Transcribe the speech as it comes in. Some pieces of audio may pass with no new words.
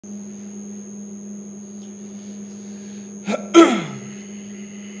Hello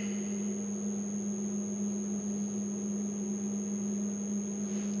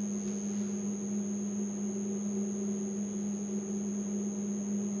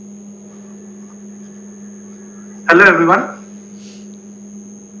everyone.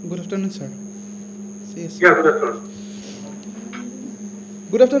 Good afternoon, sir. Yes. Yeah, good afternoon.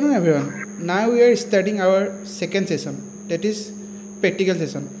 Good afternoon, everyone. Now we are starting our second session, that is practical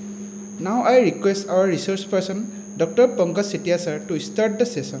session. Now I request our resource person, Dr. Pankaj Setia, sir, to start the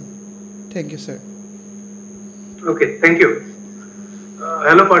session. Thank you, sir. Okay, thank you.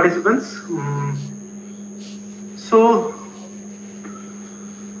 Hello participants.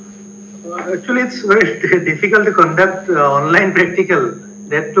 Actually it's very difficult to conduct online practical,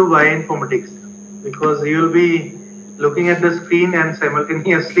 that too bioinformatics, because you will be looking at the screen and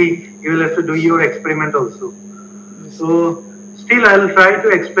simultaneously you will have to do your experiment also. Yes. So still I will try to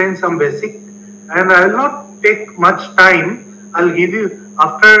explain some basic, and I will not take much time. I'll give you,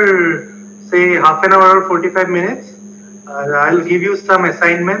 after say half an hour or 45 minutes, I'll give you some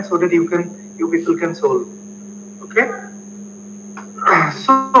assignments so that you people can solve. Okay.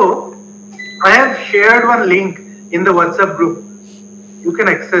 So I have shared one link in the WhatsApp group. You can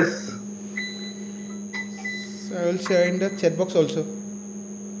access. So I will share in the chat box also.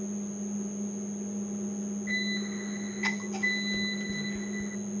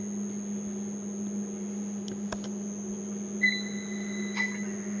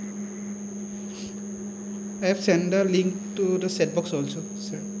 I have sent the link to the chat box also,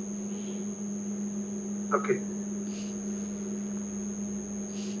 sir. Okay.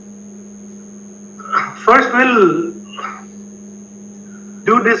 First we'll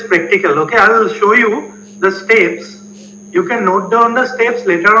do this practical. Okay, I will show you the steps. You can note down the steps,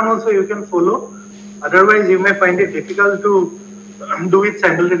 later on also you can follow. Otherwise you may find it difficult to do it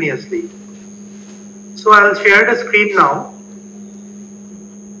simultaneously. So I'll share the screen now.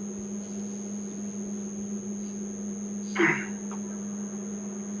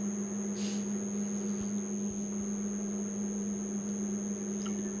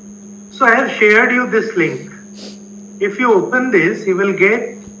 So I have shared you this link. If you open this, you will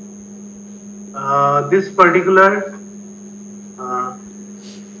get this particular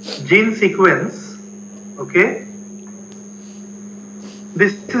gene sequence. Okay,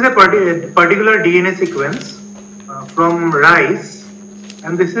 this is a particular DNA sequence from rice,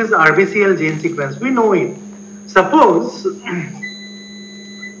 and this is RBCL gene sequence. We know it. Suppose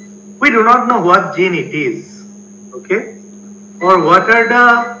we do not know what gene it is, okay, or what are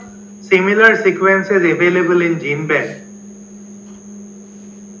the similar sequences available in GenBank.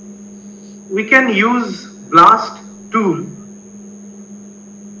 We can use BLAST tool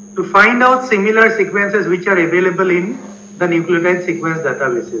to find out similar sequences which are available in the nucleotide sequence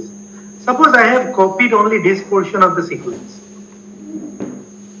databases. Suppose I have copied only this portion of the sequence,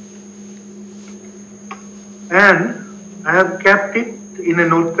 and I have kept it in a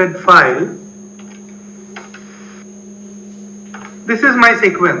notepad file. This is my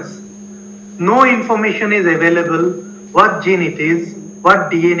sequence. No information is available, what gene it is, what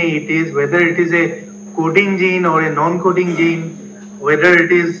DNA it is, whether it is a coding gene or a non-coding gene, whether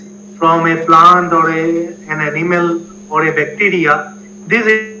it is from a plant or an animal or a bacteria. These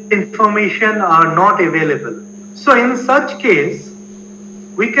information are not available. So in such case,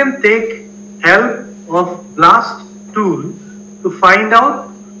 we can take help of BLAST tool to find out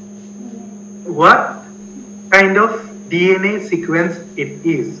what kind of DNA sequence it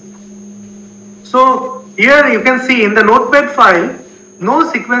is. So here you can see in the notepad file, no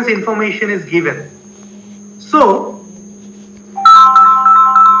sequence information is given. So,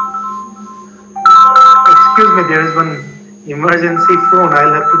 excuse me, there is one emergency phone,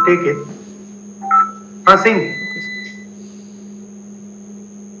 I'll have to take it. Singh.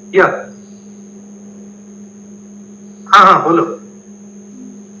 Yeah. हाँ बोलो.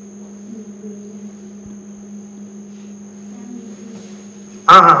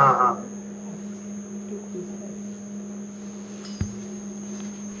 हाँ. हाँ.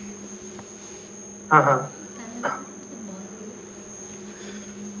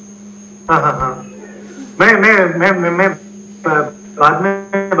 मैं बाद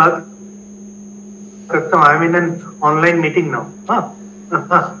में बात करता हूँ. I'm in an online meeting now. हाँ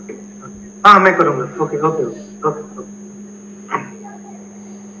मैं करूँगा. Okay.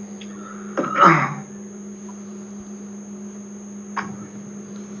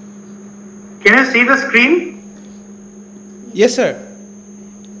 Can you see the screen? Yes, sir.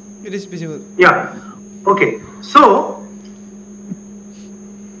 It is visible. Yeah. Okay. So,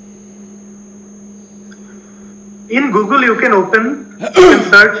 in Google you can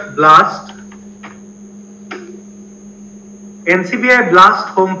search BLAST. NCBI BLAST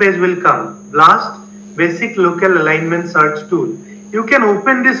homepage will come. BLAST Basic Local Alignment Search Tool. You can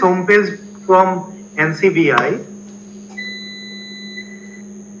open this homepage from NCBI.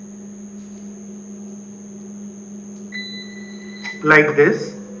 Like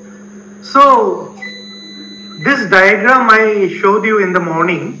this. So this diagram I showed you in the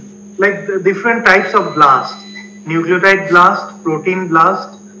morning, like the different types of BLAST: nucleotide BLAST, protein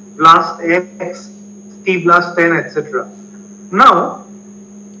BLAST, BLAST X, T-BLAST10, etc. Now,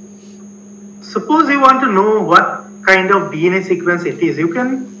 suppose you want to know what kind of DNA sequence it is, you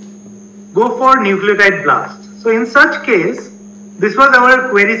can go for nucleotide BLAST. So in such case, this was our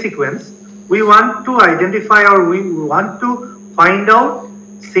query sequence. We want to identify, or we want to find out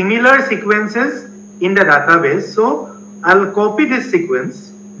similar sequences in the database. So I'll copy this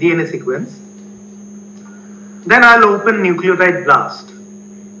sequence, DNA sequence. Then I'll open nucleotide BLAST.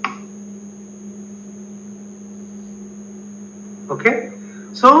 Okay.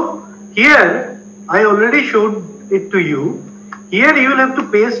 So here I already showed it to you. Here you will have to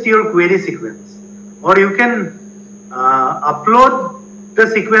paste your query sequence, or you can upload the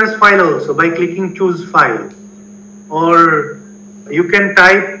sequence file also by clicking choose file, or you can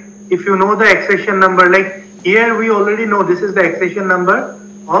type, if you know the accession number, like here we already know this is the accession number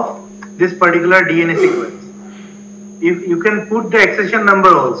of this particular DNA sequence. You can put the accession number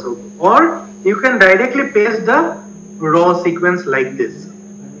also, or you can directly paste the raw sequence like this.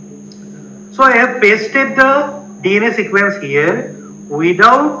 So I have pasted the DNA sequence here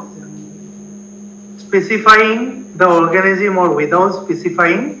without specifying the organism or without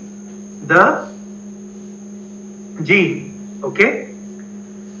specifying the gene, okay,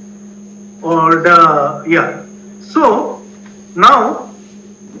 or the, yeah. So now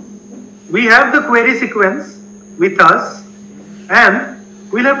we have the query sequence with us, and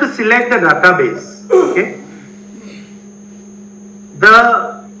we'll have to select the database, okay.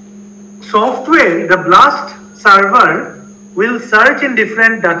 The software, the BLAST server, will search in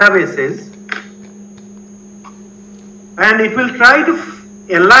different databases, and it will try to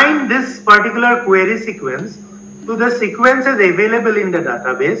align this particular query sequence to the sequences available in the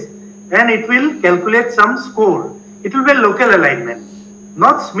database, and it will calculate some score. It will be a local alignment,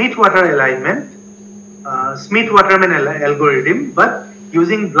 not Smith-Waterman alignment, Smith-Waterman algorithm, but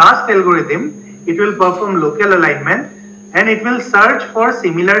using BLAST algorithm, it will perform local alignment, and it will search for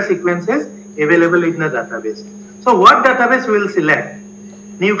similar sequences available in the database. So what database we will select?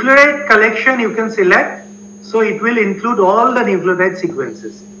 Nucleotide collection you can select, so it will include all the nucleotide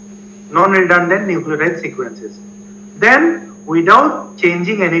sequences, non-redundant nucleotide sequences. Then without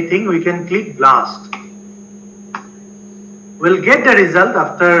changing anything, we can click BLAST. We'll get the result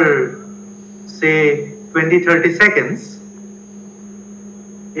after say 20-30 seconds.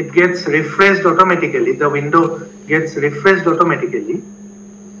 It gets refreshed automatically, the window gets refreshed automatically.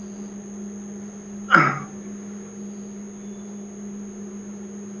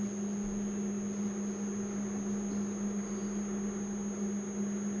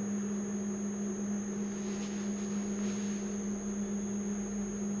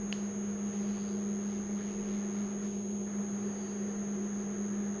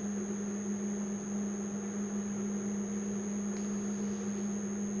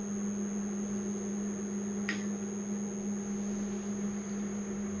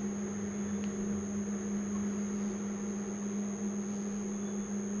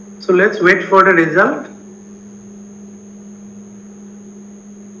 So let's wait for the result.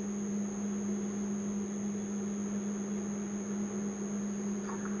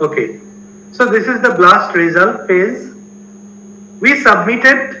 Okay, so this is the BLAST result page. We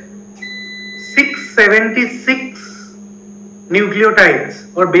submitted 676 nucleotides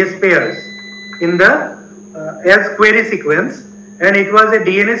or base pairs in the as query sequence, and it was a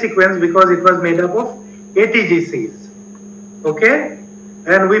DNA sequence because it was made up of ATGCs. Okay.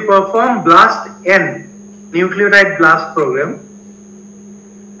 And we perform BLAST-N, nucleotide BLAST program,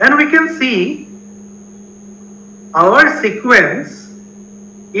 and we can see our sequence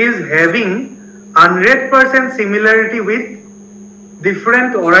is having 100% similarity with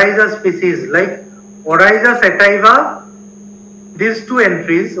different Oryza species like Oryza sativa. These two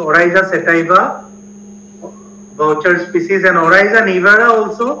entries, Oryza sativa, voucher species, and Oryza nivara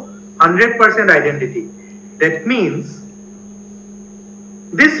also 100% identity. That means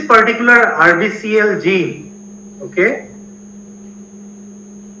this particular RBCL gene, okay,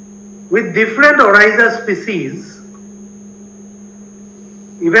 with different Oryza species,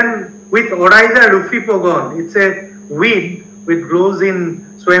 even with Oryza rufipogon, it's a weed which grows in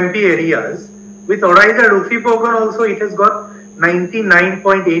swampy areas. With Oryza rufipogon also, it has got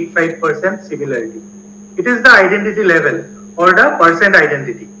 99.85% similarity. It is the identity level or the percent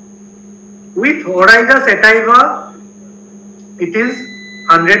identity. With Oryza sativa, it is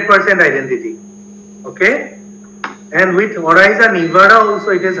 100% identity. Okay, and with Oryza nivara also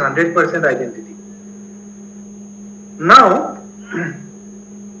it is 100% identity. Now,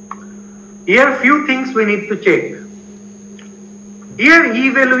 here few things we need to check. Here E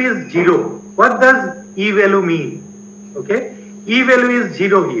value is 0. What does E value mean? Okay, E value is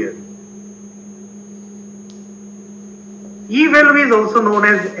 0 here. E value is also known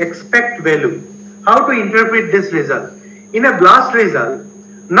as expect value. How to interpret this result? In a blast result,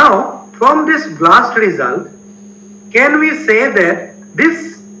 now from this blast result, can we say that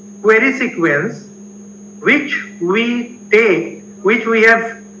this query sequence which we have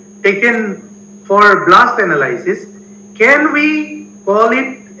taken for blast analysis, can we call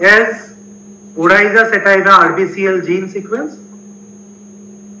it as Oryza sativa RBCL gene sequence?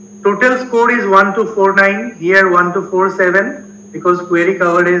 Total score is 1249, here 1247 because query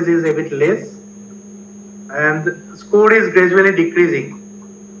coverage is a bit less and score is gradually decreasing,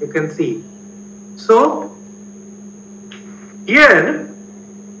 you can see. So here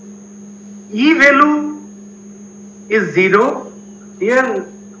E value is 0, here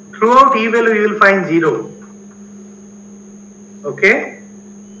throughout E value you will find 0. Okay,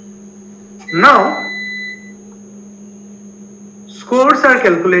 now scores are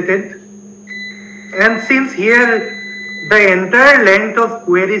calculated, and since here the entire length of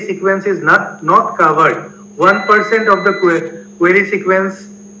query sequence is not covered, 1% of the query sequence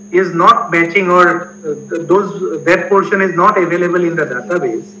is not matching, or that portion is not available in the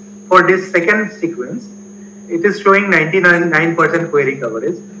database for this second sequence. It is showing 99% query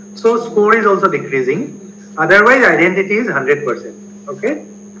coverage, so score is also decreasing. Otherwise identity is 100%. Okay,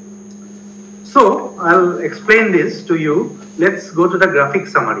 so I'll explain this to you. Let's go to the graphic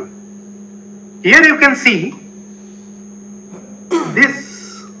summary. Here you can see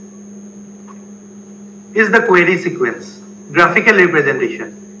this is the query sequence, graphical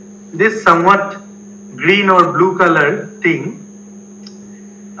representation. This somewhat green or blue color thing,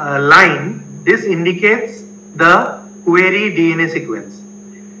 line, this indicates the query DNA sequence.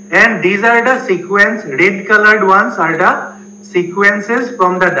 And these are the sequence, red colored ones are the sequences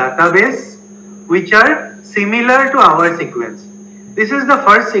from the database which are similar to our sequence. This is the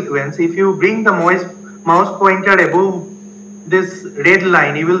first sequence. If you bring the mouse pointer above this red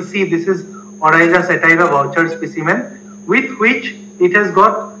line, you will see this is Oryza sativa voucher specimen with which it has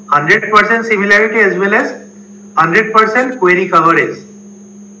got 100% similarity as well as 100% query coverage.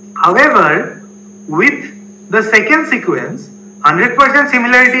 However, with the second sequence, 100%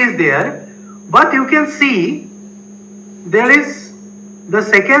 similarity is there, but you can see there is the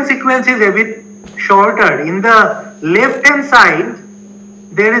second sequence is a bit shorter. In the left hand side,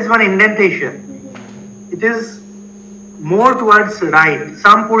 there is one indentation. It is more towards right.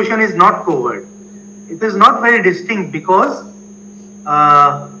 Some portion is not covered. It is not very distinct because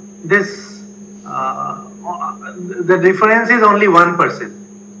the difference is only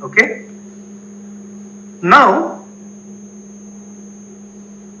 1%. Okay. Now,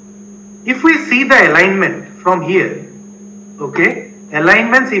 if we see the alignment from here, okay,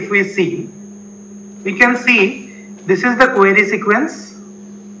 alignments if we see, we can see this is the query sequence,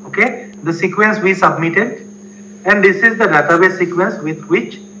 okay, the sequence we submitted, and this is the database sequence with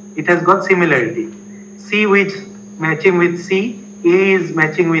which it has got similarity. C which matching with C, A is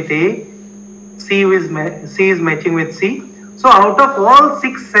matching with A, C is matching with C. So out of all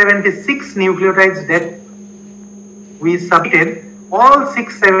 676 nucleotides that we submitted, all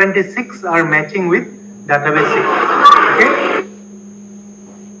 676 are matching with database sequence. Okay,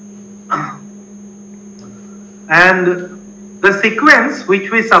 and the sequence which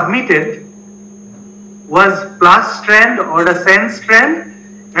we submitted was plus strand or the sense strand,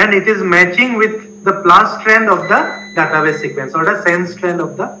 and it is matching with the plus strand of the database sequence or the sense strand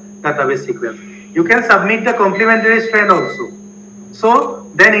of the database sequence. You can submit the complementary strand also.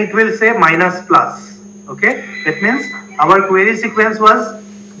 So then it will say minus plus. Okay, that means our query sequence was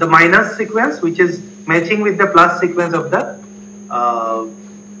the minus sequence which is matching with the plus sequence of the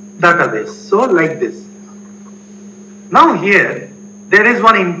database. So like this. Now here there is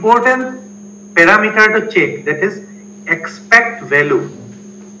one important parameter to check, that is expect value.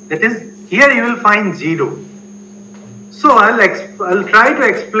 That is, here you will find 0. So I'll try to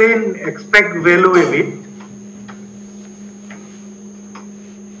explain expect value a bit.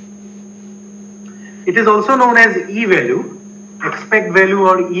 It is also known as E value, expect value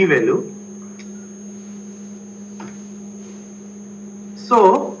or E value.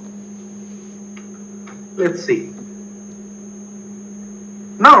 So let's see.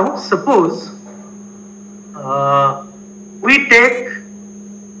 Now suppose we we take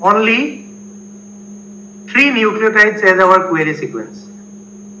only 3 nucleotides as our query sequence,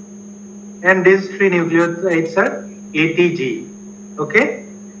 and these 3 nucleotides are ATG. Okay.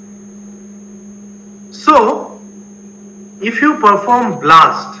 So if you perform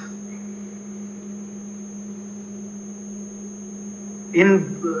BLAST in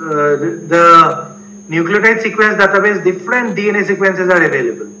the nucleotide sequence database, different DNA sequences are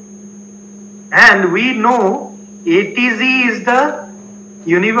available, and we know ATG is the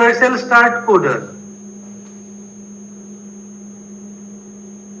universal start codon.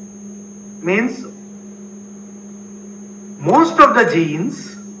 Means most of the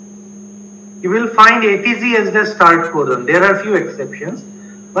genes you will find ATG as the start codon. There are few exceptions,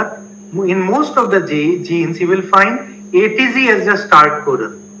 but in most of the genes you will find ATG as the start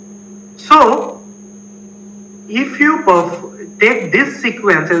codon. So if you take this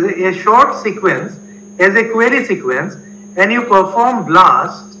sequence as a short sequence as a query sequence and you perform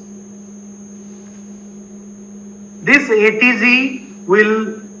BLAST, this ATG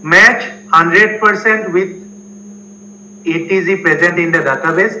will match 100% with ATG present in the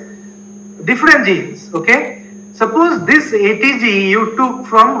database. Different genes, okay? Suppose this ATG you took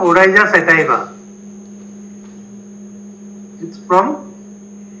from Oryza sativa. It's from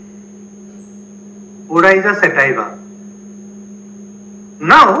Oryza sativa.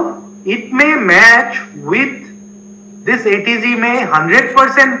 Now, it may match with this ATG may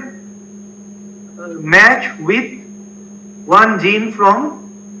 100% match with one gene from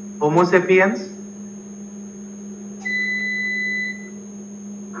Homo sapiens.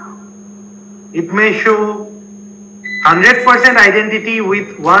 It may show 100% identity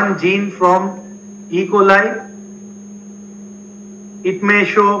with one gene from E. coli. It may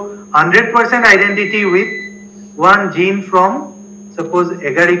show 100% identity with one gene from, suppose,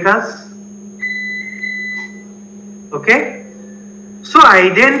 Agaricus. Okay? So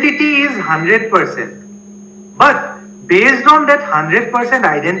identity is 100%. But based on that 100%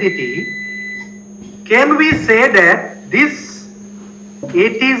 identity, can we say that this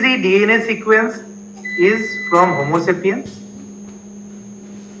ATG DNA sequence is from Homo sapiens?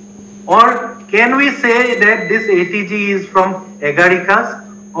 Or can we say that this ATG is from Agaricus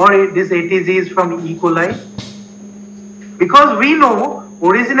or this ATG is from E. coli? Because we know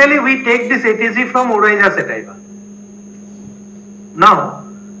originally we take this ATG from Oryza sativa. Now,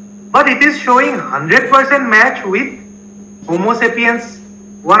 but it is showing 100% match with Homo sapiens,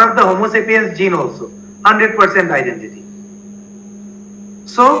 one of the Homo sapiens gene also, 100% identity.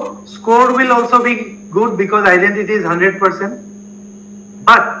 So score will also be good because identity is 100%.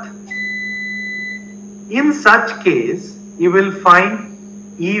 But in such case, you will find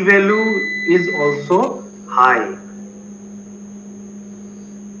E value is also high.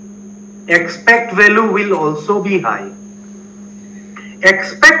 Expect value will also be high.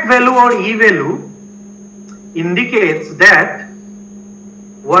 Expect value or E value indicates that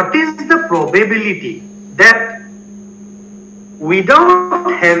what is the probability that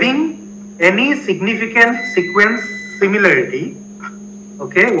without having any significant sequence similarity,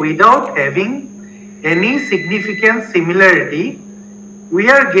 okay, without having any significant similarity, we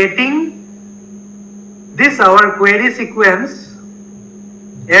are getting this our query sequence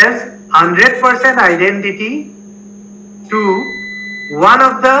as 100% identity to one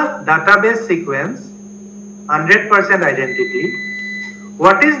of the database sequence, 100% identity.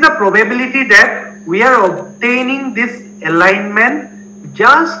 What is the probability that we are obtaining this alignment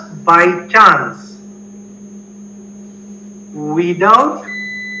just by chance without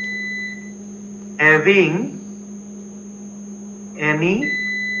having any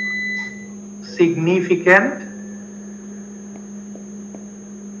significant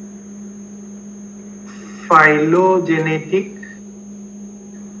phylogenetic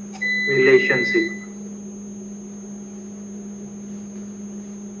relationship?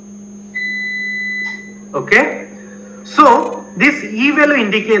 Okay, so this E value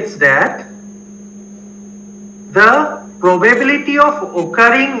indicates that the probability of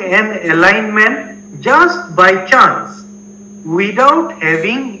occurring an alignment just by chance without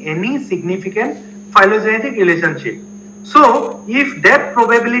having any significant phylogenetic relationship. So if that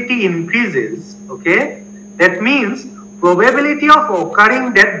probability increases, okay, that means probability of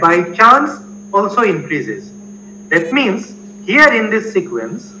occurring that by chance also increases. That means here in this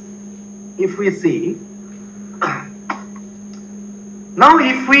sequence, if we see, now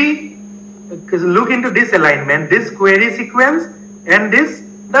if we look into this alignment, this query sequence and this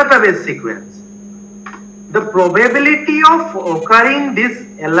database sequence, the probability of occurring this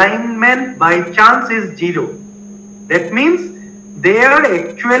alignment by chance is 0. That means they are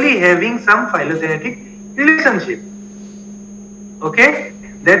actually having some phylogenetic relationship. Okay,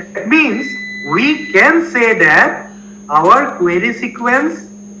 that means we can say that our query sequence,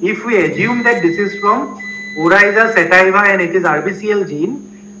 if we assume that this is from Oryza sativa and it is RBCL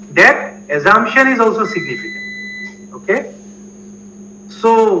gene, that assumption is also significant. Okay,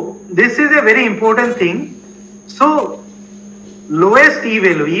 so this is a very important thing. So lowest e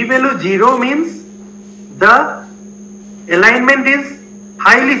value 0 means the alignment is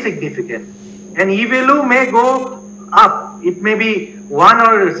highly significant, and e value may go up. It may be 1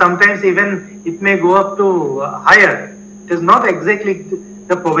 or sometimes even it may go up to higher. It is not exactly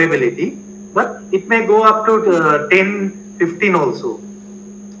the probability, but it may go up to 10, 15 also.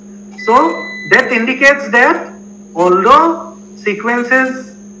 So that indicates that although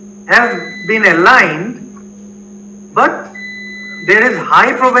sequences have been aligned, but there is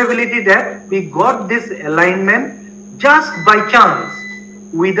high probability that we got this alignment just by chance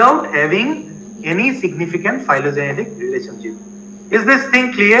without having any significant phylogenetic relationship. Is this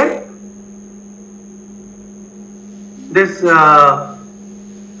thing clear? This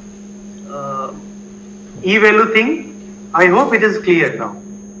e-value thing, I hope it is clear now.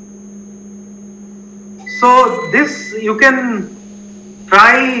 So this you can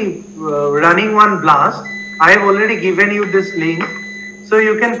try running one BLAST. I have already given you this link. So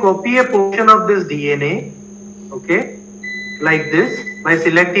you can copy a portion of this DNA, okay, like this. By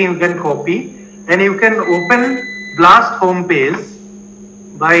selecting, you can copy, and you can open BLAST homepage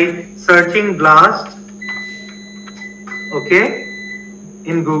by searching BLAST, okay,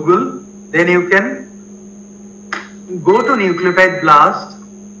 in Google. Then you can go to nucleotide BLAST.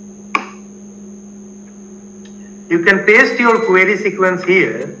 You can paste your query sequence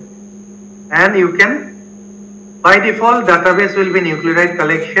here, and you can, by default, database will be nucleotide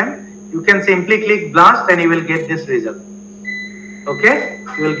collection. You can simply click BLAST and you will get this result. Okay,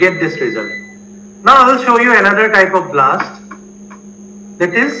 you will get this result. Now I will show you another type of BLAST,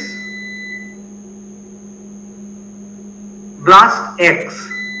 that is BLAST X.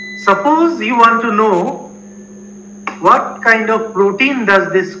 Suppose you want to know what kind of protein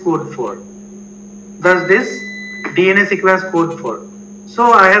does this code for, does this DNA sequence code for.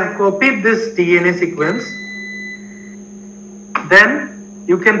 So I have copied this DNA sequence, then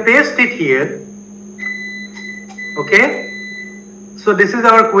you can paste it here. Okay, so this is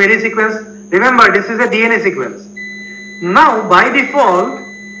our query sequence. Remember, this is a DNA sequence. Now by default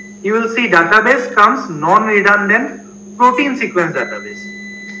you will see database comes non-redundant protein sequence database.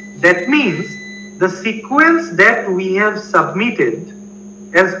 That means the sequence that we have submitted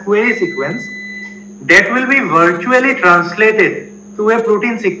as query sequence, that will be virtually translated to a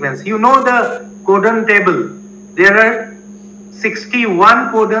protein sequence. You know the codon table. There are 61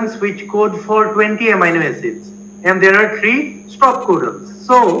 codons which code for 20 amino acids, and there are 3 stop codons.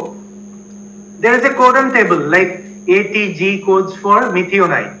 So there is a codon table like ATG codes for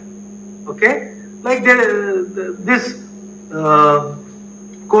methionine. Okay, like this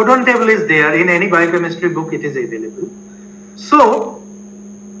codon table is there in any biochemistry book. It is available. So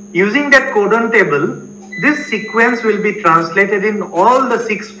using that codon table, this sequence will be translated in all the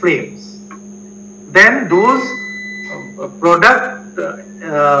 6 frames. Then those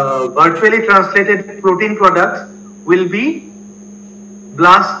virtually translated protein products will be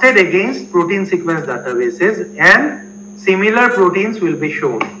blasted against protein sequence databases, and similar proteins will be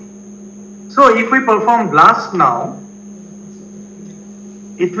shown. So if we perform BLAST now,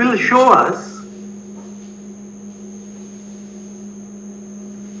 it will show us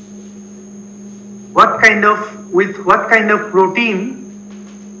with what kind of protein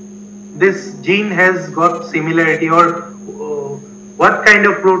this gene has got similarity, or what kind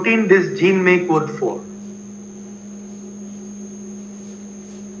of protein this gene may code for.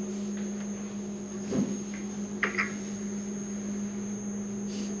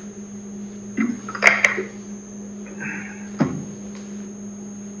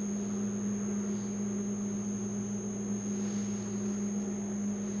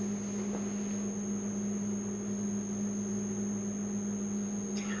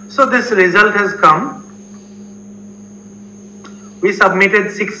 So this result has come. We submitted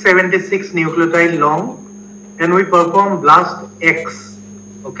 676 nucleotide long, and we performed BLAST X.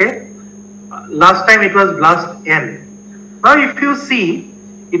 Okay, last time it was BLAST N. Now if you see,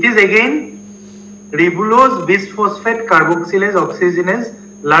 it is again ribulose bisphosphate carboxylase oxygenase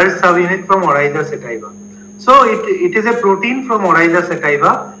large subunit from Oryza sativa. So it is a protein from Oryza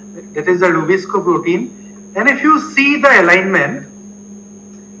sativa, that is the Rubisco protein. And if you see the alignment,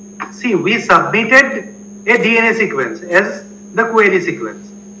 see, we submitted a DNA sequence as the query sequence.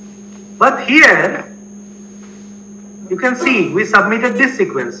 But here, you can see we submitted this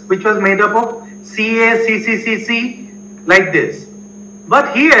sequence, which was made up of CA, CCCC, like this.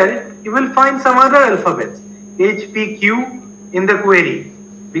 But here you will find some other alphabets, H, P, Q in the query,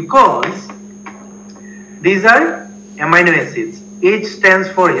 because these are amino acids. H stands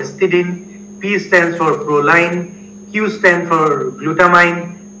for histidine, P stands for proline, Q stands for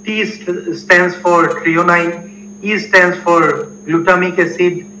glutamine, T stands for threonine, E stands for glutamic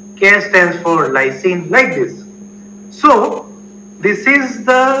acid, K stands for lysine, like this. So this is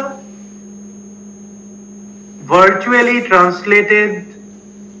the virtually translated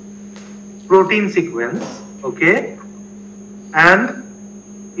protein sequence, okay, and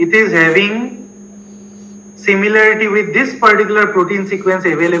it is having similarity with this particular protein sequence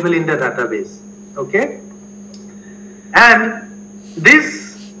available in the database, okay. And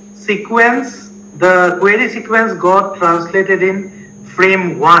this sequence, the query sequence got translated in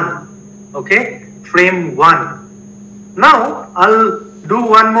frame 1, okay, frame 1. Now I'll do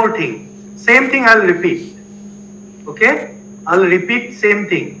one more thing, same thing I'll repeat, okay, I'll repeat same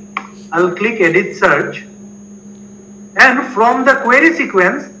thing. I'll click edit search, and from the query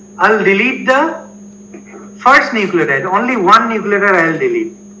sequence I'll delete the first nucleotide, only one nucleotide I'll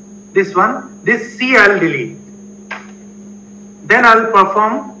delete, this one, this C I'll delete. Then I'll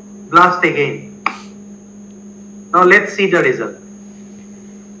perform BLAST again. Now let's see the result.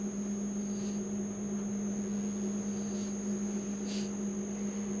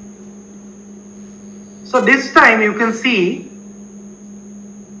 So this time you can see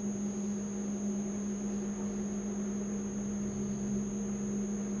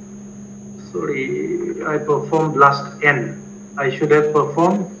I performed BLAST N. I should have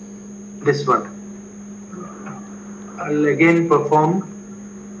performed this one. I'll again perform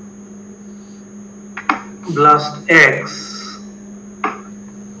BLAST X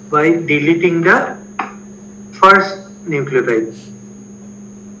by deleting the first nucleotide,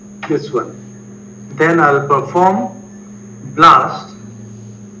 this one. Then I'll perform BLAST.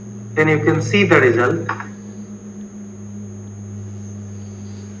 Then you can see the result.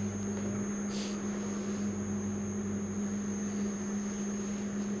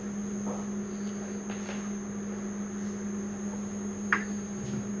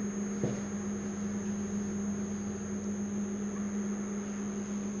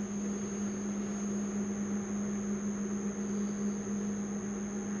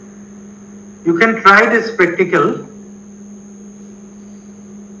 You can try this practical.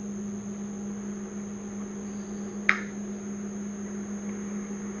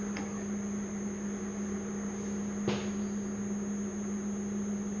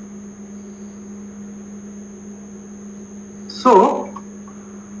 So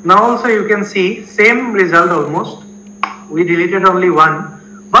now also you can see same result almost. We deleted only one,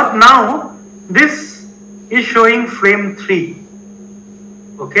 but now this is showing frame 3.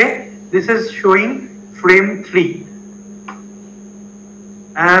 Okay. This is showing frame 3,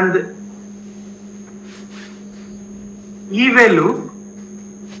 and E value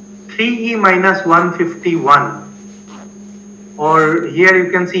 3E minus 151, or here you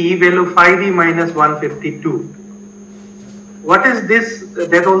can see E value 5E minus 152. What is this?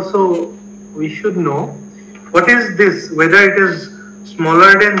 That also we should know. What is this? Whether it is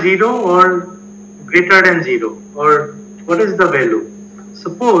smaller than 0 or greater than 0, or what is the value?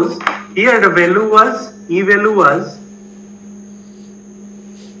 Suppose here the value was, E value was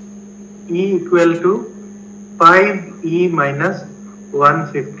E equal to 5E minus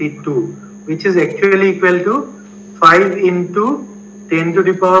 152, which is actually equal to 5 into 10 to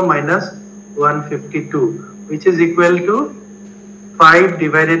the power minus 152, which is equal to 5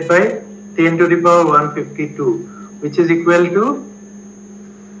 divided by 10 to the power 152, which is equal to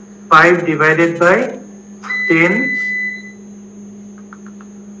 5 divided by 10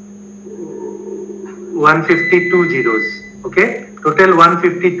 152 zeros, okay, total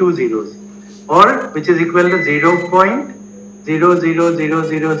 152 zeros, or which is equal to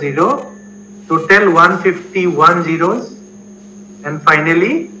 0.00000, total 151 zeros, and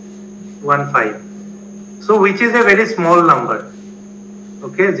finally 15. So which is a very small number,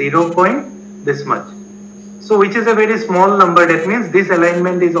 okay, 0 point this much. So which is a very small number, that means this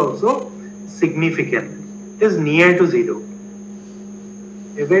alignment is also significant, it is near to 0,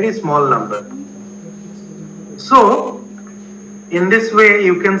 a very small number. So in this way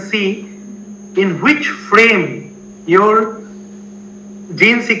you can see in which frame your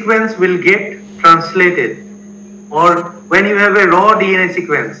gene sequence will get translated, or when you have a raw DNA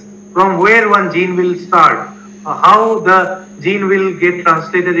sequence, from where one gene will start, or how the gene will get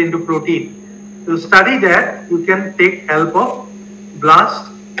translated into protein. To study that, you can take help of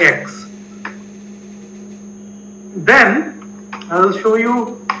BLAST X. Then I will show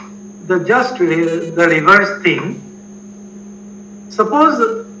you the reverse thing.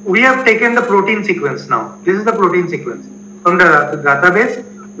 Suppose we have taken the protein sequence now. This is the protein sequence. From the database,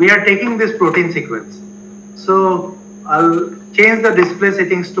 we are taking this protein sequence. So I'll change the display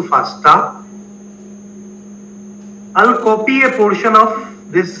settings to FASTA. I'll copy a portion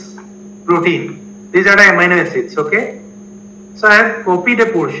of this protein. These are the amino acids, okay? So I have copied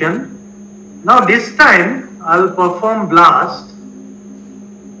a portion. Now this time I'll perform BLAST.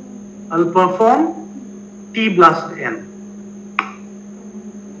 I'll perform T-BLAST-N.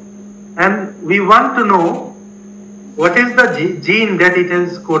 And we want to know what is the gene that it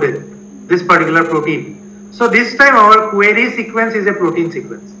has coded, this particular protein. So this time our query sequence is a protein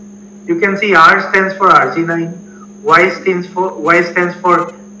sequence. You can see R stands for arginine, Y stands for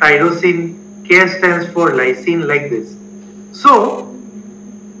tyrosine, K stands for lysine, like this. So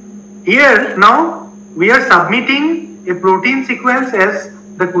here now we are submitting a protein sequence as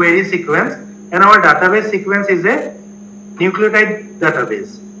the query sequence, and our database sequence is a nucleotide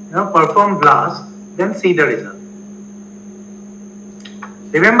database. Now perform BLAST, then see the result.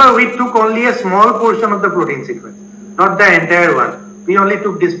 Remember, we took only a small portion of the protein sequence, not the entire one. We only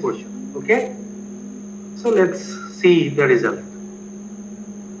took this portion, okay? So let's see the result.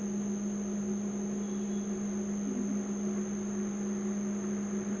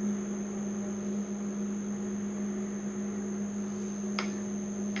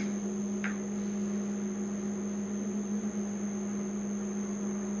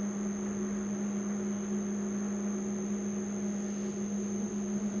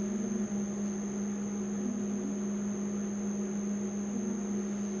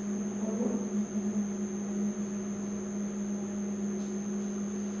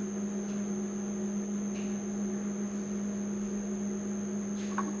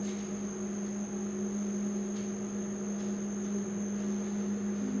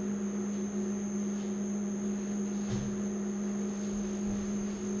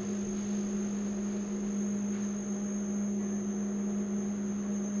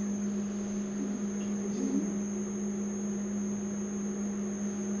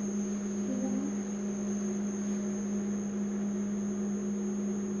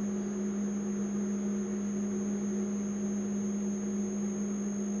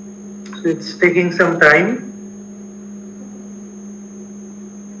 It's taking some time.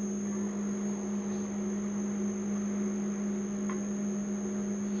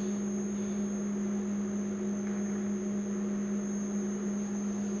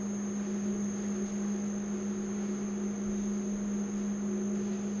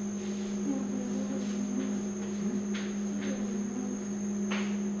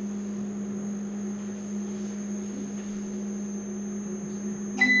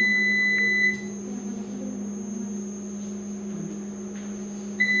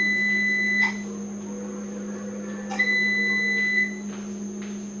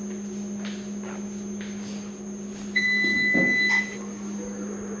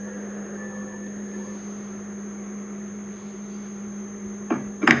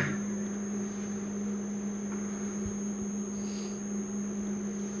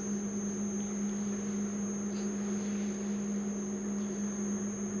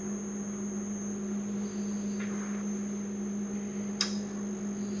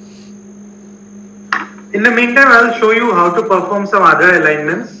 In the meantime, I'll show you how to perform some other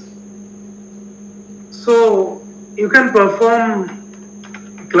alignments. So you can perform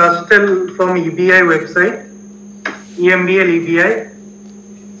Clustal from EBI website, EMBL EBI.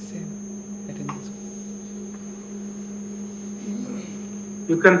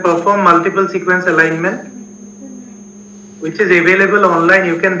 You can perform multiple sequence alignment, which is available online.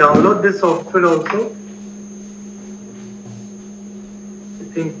 You can download this software also.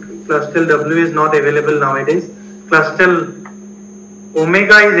 I think Clustal W is not available nowadays. Clustal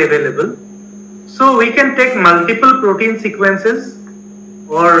Omega is available. So we can take multiple protein sequences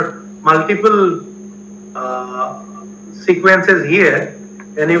or multiple sequences here,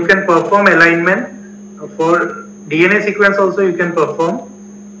 and you can perform alignment. For DNA sequence also you can perform.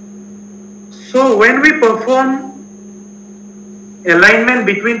 So when we perform alignment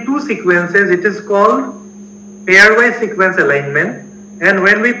between two sequences, it is called pairwise sequence alignment. And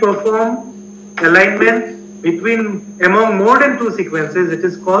when we perform alignment among more than two sequences, it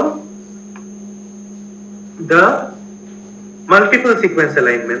is called the multiple sequence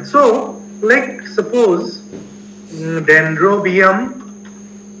alignment. So, like suppose Dendrobium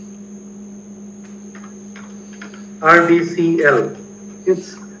RBCL.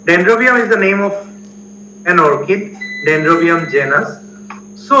 Dendrobium is the name of an orchid, Dendrobium genus.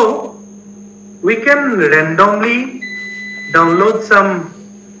 So, we can randomly download some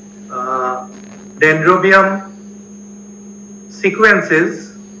Dendrobium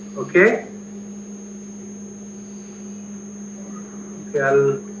sequences. Okay.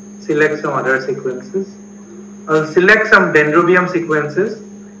 I'll select some other sequences. I'll select some Dendrobium sequences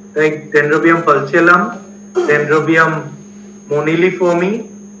like Dendrobium pulchellum, Dendrobium moniliforme,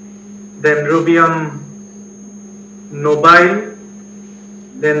 Dendrobium nobile,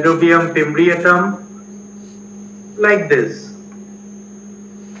 Dendrobium fimbriatum, like this,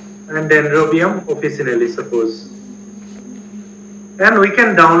 and Dendrobium officinalis, suppose. And we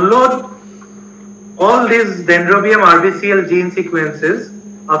can download all these Dendrobium RBCL gene sequences.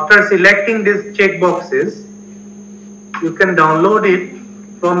 After selecting these check boxes, you can download it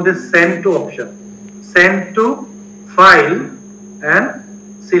from this send to option. Send to file and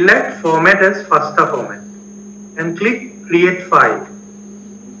select format as FASTA format and click create file.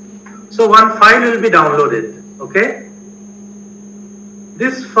 So one file will be downloaded. Okay.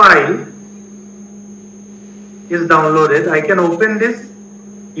 This file is downloaded. I can open this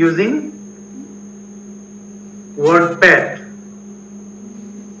using WordPad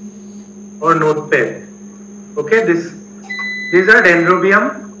or Notepad. Okay, these are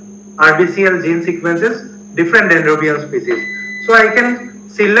Dendrobium RBCL gene sequences, different Dendrobium species. So I can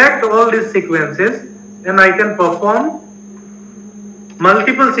select all these sequences and I can perform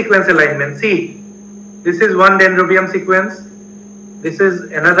multiple sequence alignment. See, this is one Dendrobium sequence. This is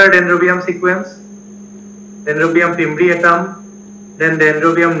another Dendrobium sequence. Dendrobium fimbriatum, then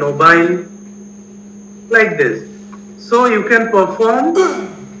Dendrobium nobile, like this. So you can perform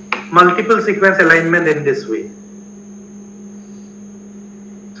multiple sequence alignment in this way.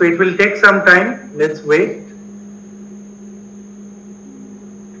 So it will take some time. Let's wait.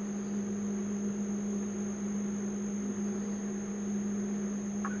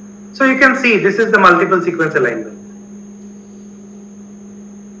 So you can see this is the multiple sequence alignment.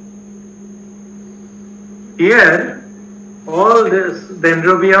 Here, all this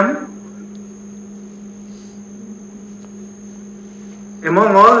Dendrobium,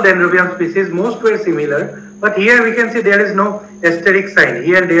 among all Dendrobium species, most were similar, but here we can see there is no asterisk sign.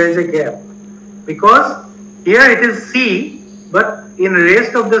 Here there is a gap because here it is C, but in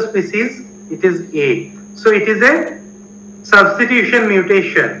rest of the species it is A. So it is a substitution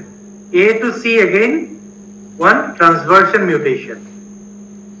mutation. A to C again, one transversion mutation.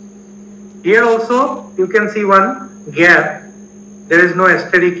 Here also you can see one gap. There is no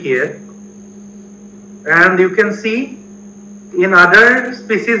asterisk here. And you can see in other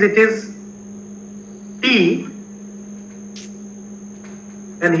species it is T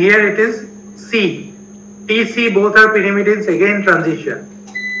and here it is C. T, C both are pyrimidids, again transition.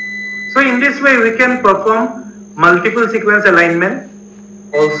 So in this way we can perform multiple sequence alignment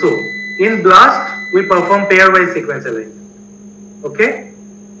also. In BLAST we perform pairwise sequence alignment. Okay.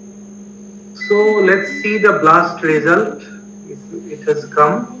 So let's see the BLAST result. It has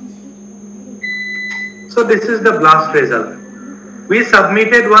come. So this is the BLAST result. We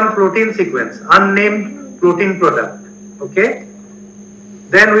submitted one protein sequence, unnamed protein product. Okay.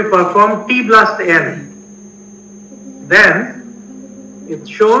 Then we performed T-BLAST-N. Then it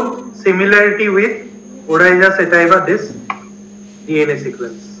showed similarity with Oryza sativa, this DNA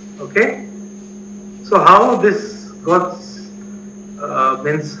sequence. Okay. So how this got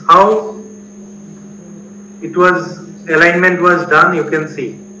means how it was alignment was done, you can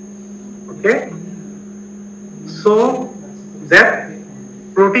see. Okay. So that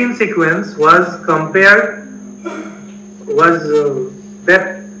protein sequence was compared,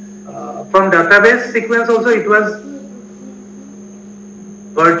 from database sequence also it was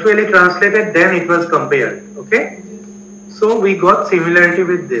virtually translated, then it was compared. Okay. So we got similarity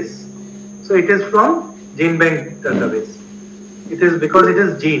with this. So it is from GenBank database. It is because it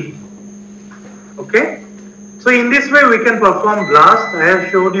is gene. Okay. So in this way we can perform BLAST. I have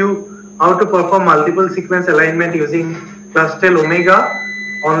showed you how to perform multiple sequence alignment using Clustal Omega.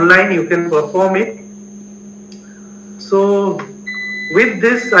 Online you can perform it. So with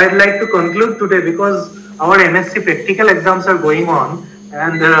this I'd like to conclude today because our MSc practical exams are going on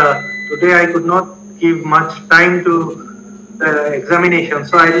and today I could not give much time to examination.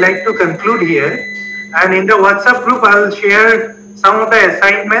 So I'd like to conclude here, and in the WhatsApp group I'll share some of the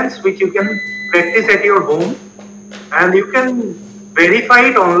assignments which you can practice at your home and you can verify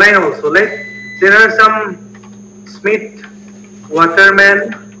it online also. Like there are some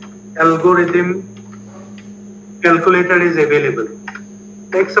Smith-Waterman algorithm calculator is available.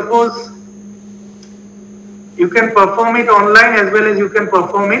 Like suppose you can perform it online as well as you can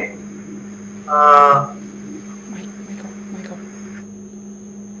perform it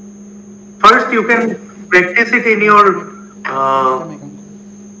first you can practice it in your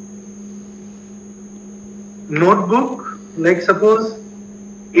notebook Like suppose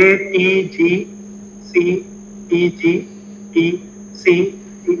A T G C T G T C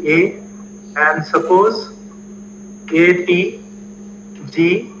T A, and suppose A T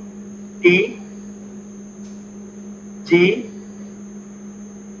G T G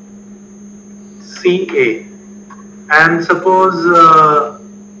C A, and suppose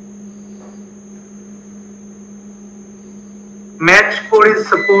match code is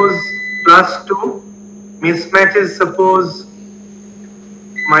suppose +2, mismatch is suppose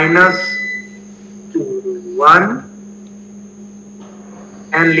 -1,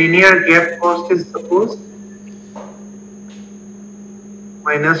 and linear gap cost is suppose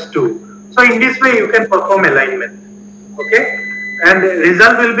 -2. So in this way you can perform alignment. Okay, and the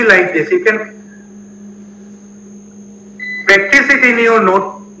result will be like this. You can practice it in your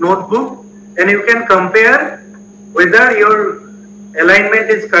notebook, and you can compare whether your alignment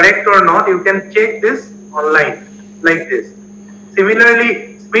is correct or not. You can check this online like this.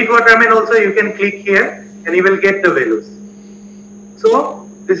 Similarly, Smith-Waterman also you can click here and you will get the values. So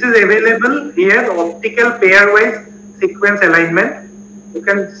this is available here, optical pairwise sequence alignment. You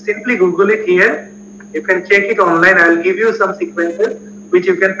can simply Google it here. You can check it online. I will give you some sequences which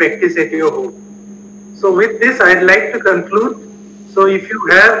you can practice at your home. So with this, I'd like to conclude. So if you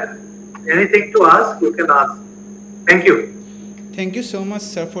have anything to ask, you can ask. Thank you. Thank you so much,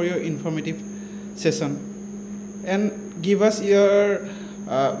 sir, for your informative session, and give us your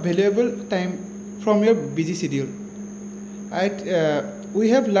valuable time from your busy schedule. We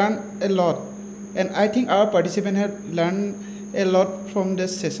have learned a lot, and I think our participants have learned a lot from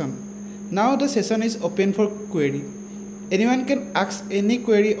this session. Now the session is open for query. Anyone can ask any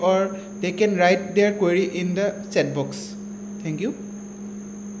query, or they can write their query in the chat box. Thank you.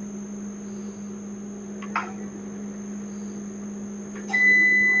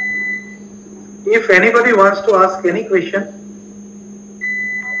 If anybody wants to ask any question.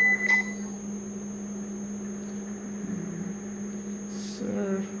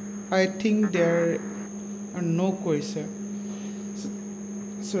 Sir, I think there are no questions.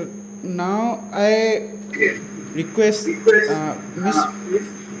 So now I request Miss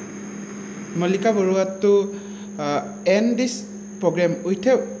Malika Barua to end this program with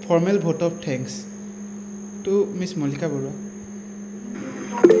a formal vote of thanks to Miss Malika Barua.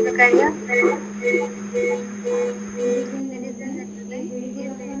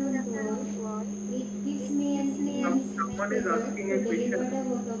 Someone is asking a question.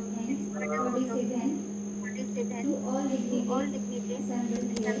 To all dignitaries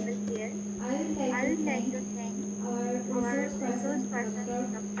assembled here, I would like to thank our resource person,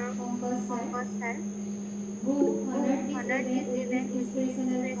 Dr. Pankaj sir, who honored this event with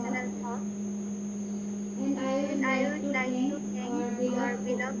inspirational thought. And I would like to thank our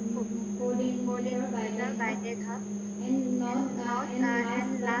beloved coordinator Vaidedha, and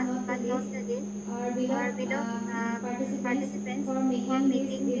last but not the least, our beloved participants for making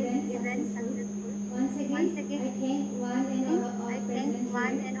this event successful. Once again, I thank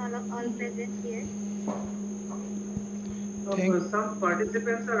one and all present here. Some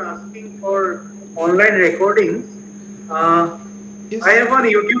participants are asking for online recordings. Yes. I have on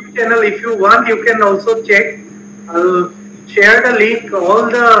YouTube channel. If you want, you can also check. I'll share the link. All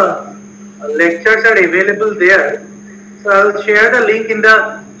the lectures are available there. So I'll share the link in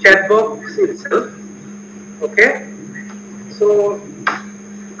the chat box itself. Okay. So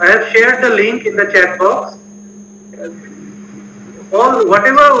I have shared the link in the chat box.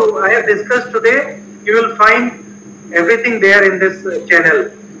 Whatever I have discussed today, you will find everything there in this channel.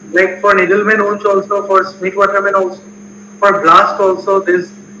 Like for Needleman also, for Smith-Waterman also, for BLAST also,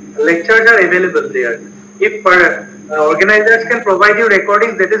 these lectures are available there. If organizers can provide you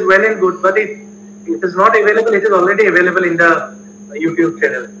recordings, that is well and good. But if it is not available, it is already available in the YouTube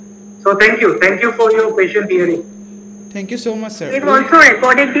channel. So thank you for your patient hearing. Thank you so much, sir. We've also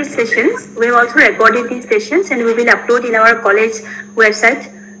recorded these sessions. And we will upload in our college website,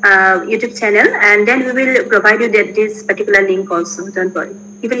 YouTube channel, and then we will provide you this particular link also. Don't worry.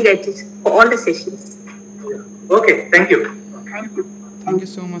 You will get it for all the sessions. Okay, thank you. Thank you. Thank you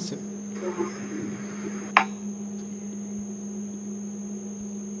so much, sir.